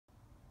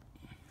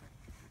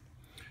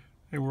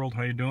Hey world,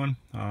 how you doing?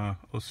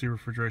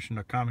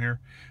 OcRefrigeration.com here.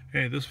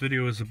 Hey, this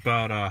video is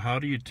about how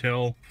do you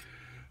tell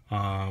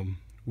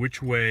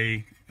which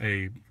way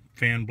a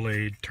fan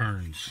blade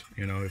turns.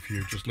 You know, if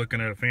you're just looking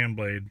at a fan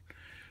blade,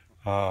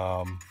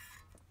 how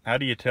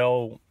do you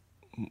tell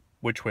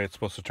which way it's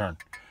supposed to turn?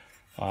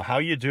 How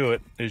you do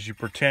it is you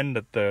pretend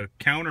that the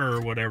counter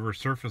or whatever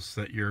surface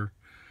that you're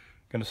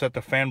going to set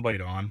the fan blade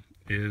on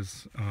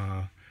is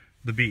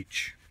the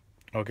beach,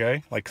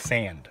 okay? Like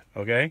sand,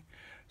 okay?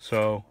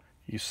 So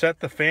you set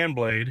the fan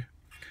blade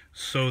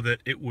so that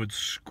it would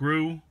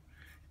screw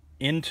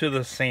into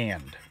the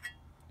sand,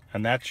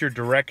 and that's your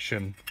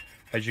direction.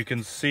 As you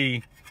can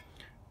see,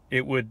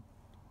 it would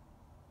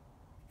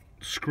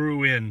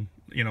screw in,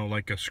 you know,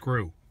 like a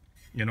screw,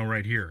 you know,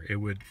 right here. It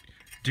would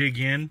dig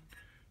in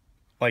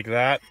like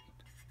that,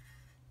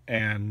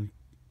 and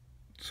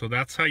so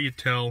that's how you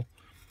tell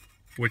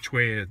which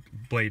way a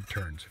blade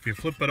turns. If you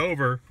flip it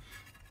over,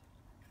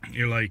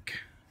 you're like,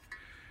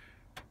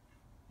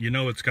 you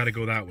know it's got to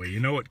go that way. You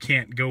know it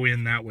can't go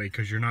in that way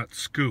because you're not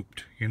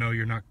scooped. You know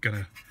you're not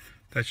gonna,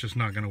 that's just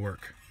not gonna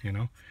work, you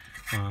know.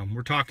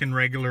 We're talking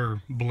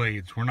regular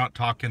blades. We're not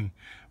talking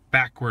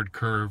backward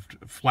curved,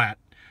 flat,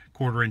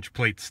 1/4-inch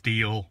plate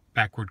steel,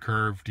 backward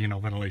curved, you know,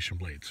 ventilation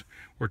blades.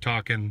 We're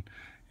talking,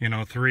 you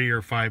know, 3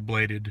 or 5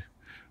 bladed,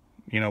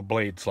 you know,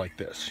 blades like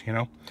this, you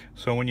know.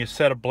 So when you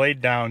set a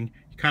blade down,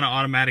 you kind of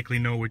automatically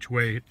know which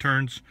way it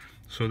turns.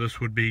 So this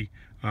would be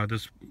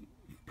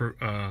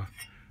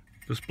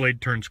this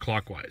blade turns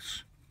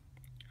clockwise,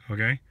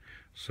 okay?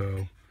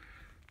 So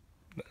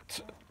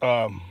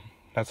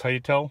that's how you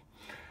tell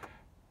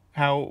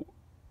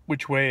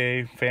which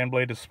way a fan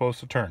blade is supposed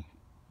to turn,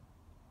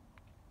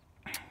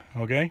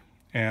 okay?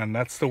 And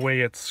that's the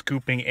way it's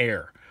scooping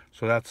air.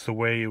 So that's the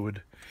way it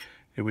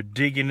would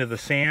dig into the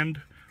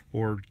sand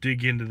or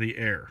dig into the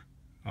air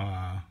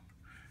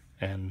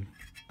and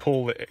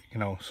pull it, you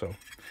know. So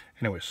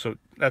anyway, so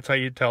that's how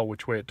you tell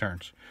which way it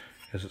turns,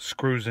 is it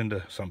screws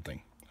into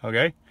something,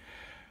 okay?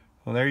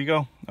 Well, there you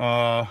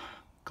go.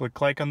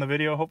 Click like on the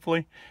video,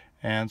 hopefully,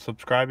 and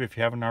subscribe if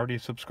you haven't already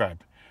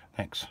subscribed.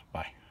 Thanks.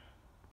 Bye.